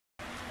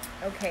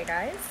Okay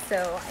guys,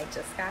 so I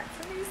just got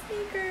some new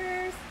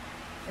sneakers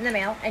in the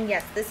mail, and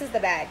yes, this is the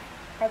bag.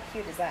 How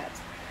cute is that?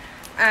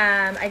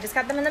 I just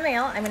got them in the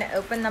mail. I'm gonna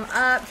open them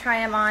up, try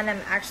them on. I'm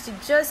actually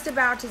just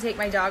about to take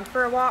my dog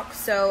for a walk,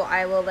 so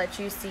I will let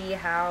you see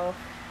how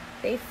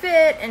they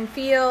fit and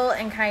feel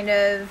and kind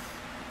of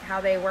how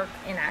they work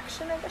in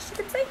action, I guess you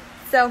could say.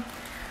 So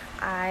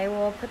I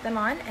will put them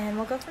on and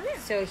we'll go from there.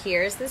 So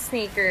here's the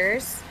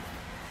sneakers,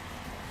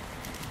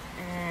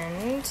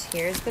 and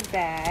here's the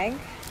bag.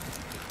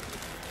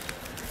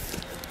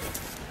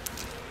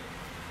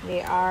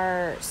 They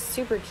are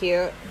super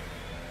cute,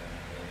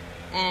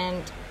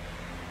 and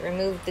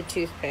remove the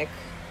toothpick.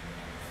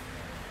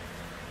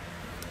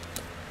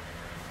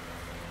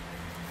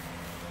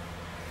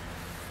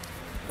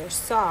 They're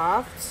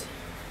soft,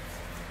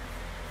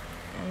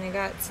 and they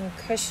got some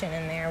cushion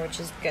in there,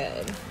 which is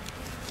good.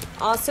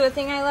 Also, a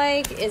thing I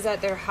like is that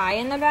they're high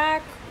in the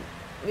back,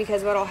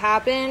 because what'll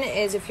happen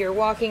is if you're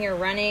walking or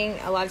running,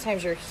 a lot of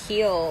times your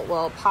heel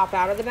will pop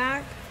out of the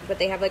back, but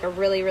they have like a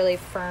really, really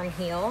firm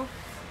heel.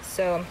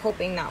 So I'm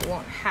hoping that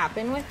won't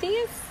happen with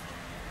these.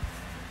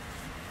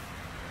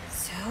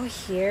 So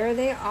here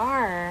they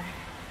are.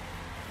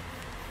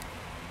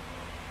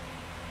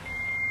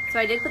 So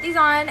I did put these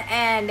on,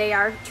 and they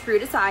are true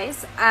to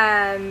size.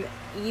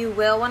 You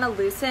will want to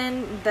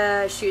loosen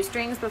the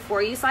shoestrings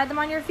before you slide them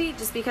on your feet,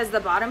 just because the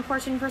bottom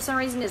portion for some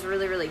reason is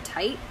really, really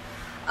tight.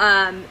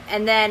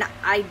 And then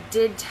I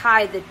did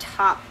tie the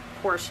top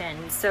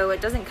portion, so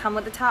it doesn't come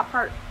with the top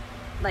part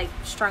like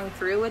strung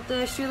through with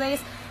the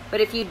shoelace. But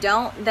if you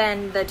don't,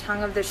 then the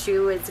tongue of the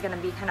shoe is going to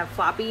be kind of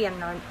floppy,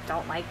 and I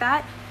don't like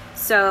that.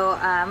 So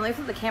let me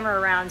flip the camera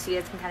around so you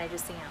guys can kind of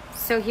just see them.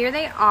 So here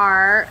they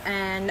are,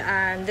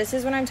 and this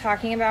is what I'm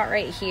talking about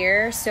right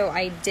here. So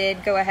I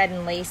did go ahead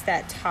and lace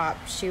that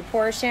top shoe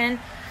portion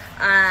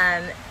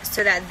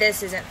so that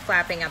this isn't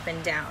flapping up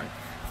and down.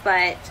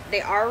 But they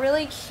are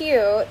really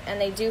cute,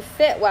 and they do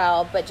fit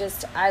well, but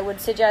just I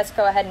would suggest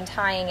go ahead and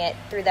tying it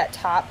through that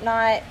top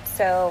knot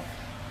so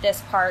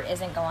this part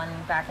isn't going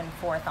back and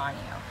forth on you.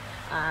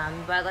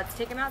 But let's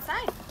take them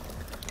outside.